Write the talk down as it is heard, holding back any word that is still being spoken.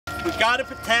We've got to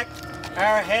protect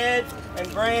our head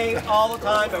and brain all the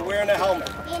time by wearing a helmet.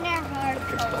 In our hard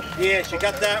coat. Yes, you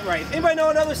got that right. Anybody know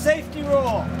another safety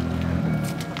rule?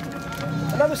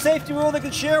 Another safety rule they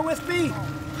can share with me?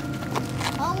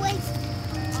 Always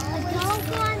don't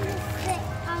go on the same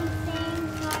cars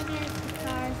as the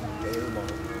cars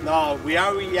are. No,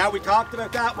 we talked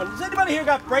about that one. Does anybody here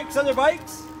got brakes on their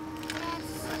bikes?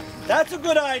 Yes. That's a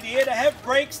good idea to have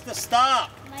brakes to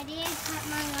stop. My dad cut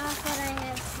mine off, but I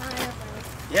have tire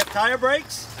brakes. You have tire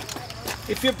brakes?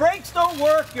 If your brakes don't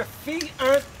work, your feet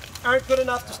aren't good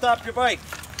enough to stop your bike.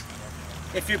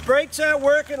 If your brakes aren't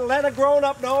working, let a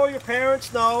grown-up know or your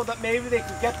parents know that maybe they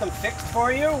can get them fixed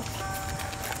for you.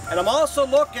 And I'm also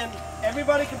looking,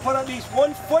 everybody can put at least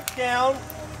 1 foot down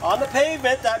on the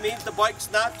pavement. That means the bike's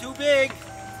not too big.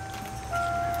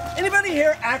 Anybody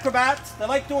here acrobats? They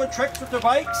like doing tricks with their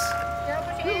bikes?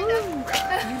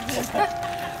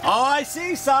 Oh, I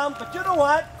see some, but you know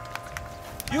what?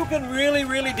 You can really,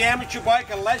 really damage your bike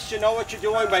unless you know what you're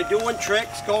doing by doing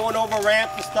tricks, going over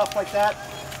ramps and stuff like that.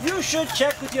 You should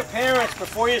check with your parents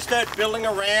before you start building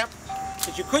a ramp,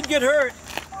 because you could get hurt.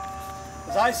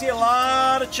 Because I see a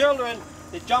lot of children,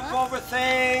 they jump over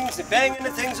things, they bang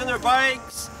into things on their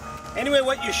bikes. Anyway,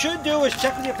 what you should do is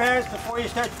check with your parents before you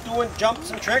start doing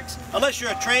jumps and tricks, unless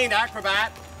you're a trained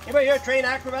acrobat. Anybody here a trained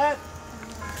acrobat?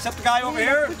 Except the guy over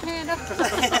here?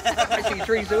 I see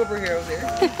 3 superheroes here.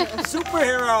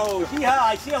 Superheroes! Yeah,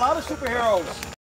 I see a lot of superheroes.